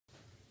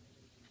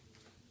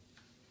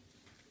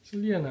So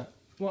Liana,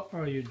 what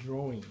are you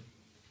drawing?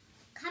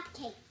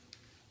 Cupcake.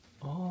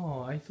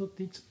 Oh, I thought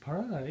it's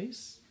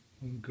paradise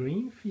on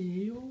green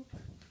field,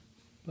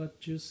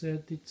 but you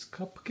said it's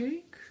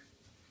cupcake?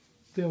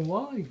 Then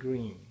why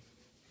green?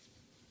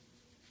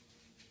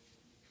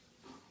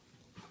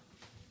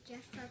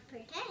 Just for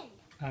pretend.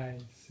 I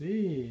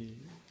see.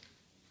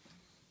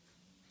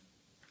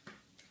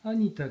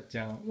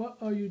 Anita-chan, what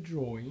are you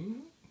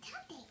drawing?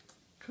 Cupcake.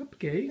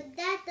 Cupcake? But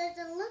that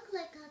doesn't look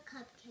like a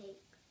cupcake.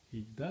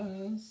 It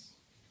does.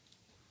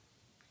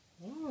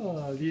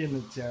 Oh,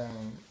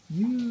 Liana-chan,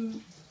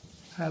 you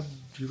have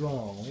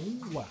drawn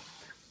what?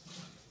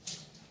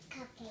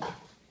 Cupcake.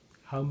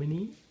 How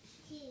many?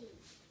 2.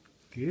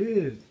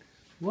 Good.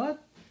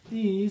 What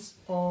is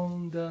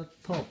on the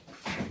top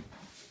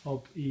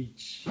of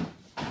each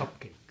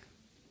cupcake?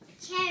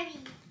 Cherry.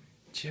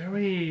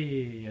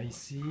 Cherry. I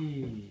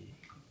see.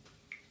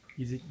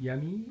 Is it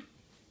yummy?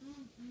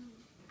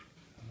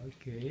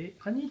 Okay.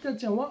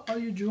 Anita-chan, what are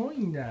you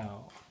drawing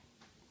now?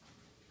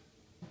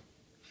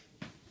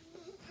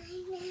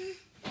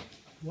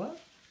 What?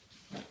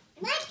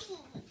 Muddy.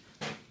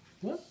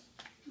 What?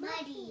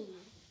 Muddy.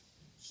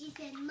 She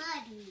said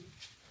muddy.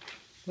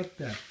 What's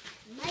that?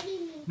 Muddy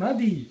means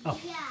Muddy. Oh,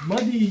 yeah.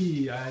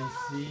 muddy. I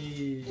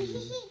see.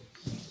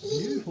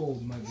 Beautiful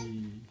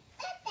muddy.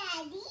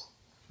 Daddy.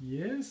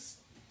 Yes.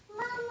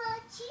 Mama,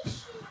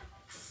 tissue.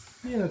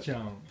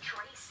 Liana-chan,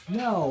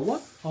 now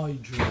what are you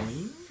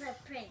drawing?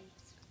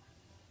 Footprints.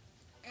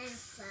 And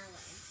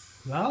flowers.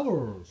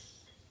 Flowers.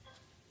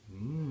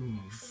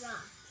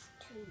 Rocks,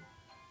 too.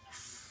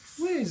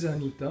 Where is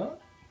Anita?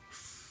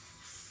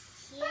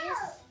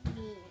 Here's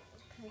me.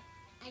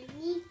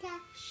 Anita.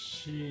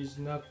 She's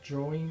not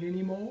drawing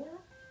anymore.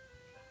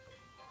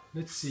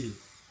 Let's see.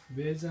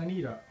 Where's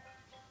Anita?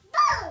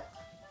 Boo!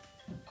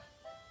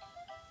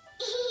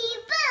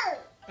 Boo!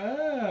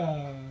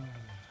 Ah,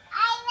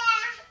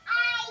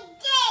 I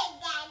did,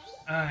 Daddy.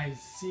 I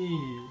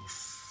see.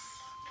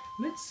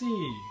 Let's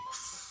see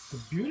the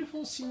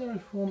beautiful scenery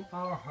from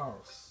our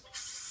house.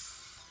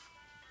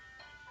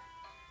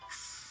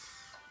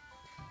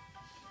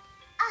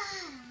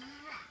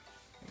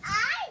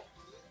 I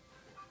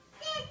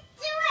did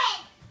do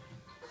it.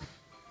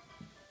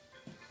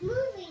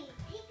 Movie.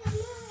 Pick a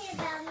movie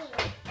about me.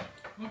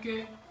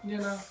 Okay,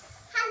 Liana.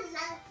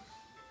 Hello.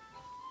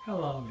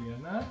 Hello,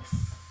 Liana. I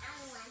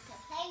want to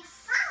play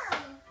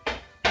phone.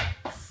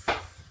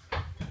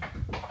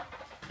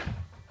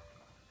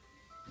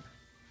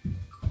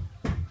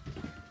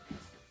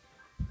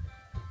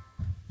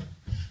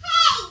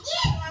 Hey,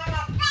 give me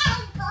the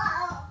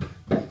baseball.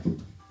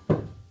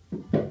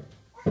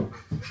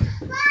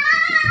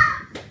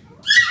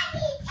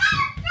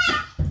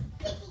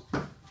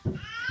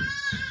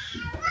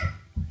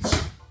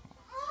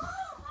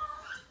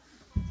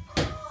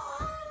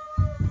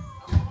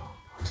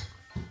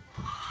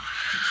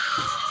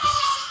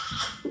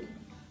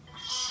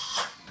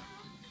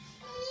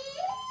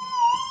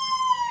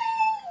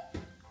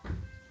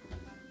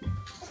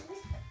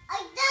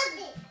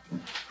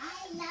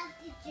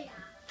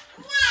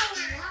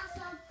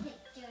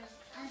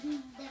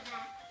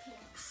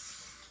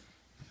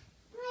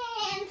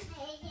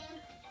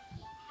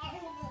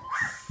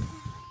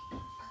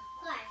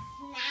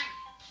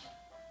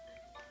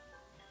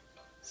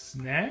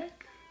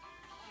 Snack?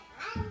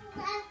 I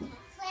love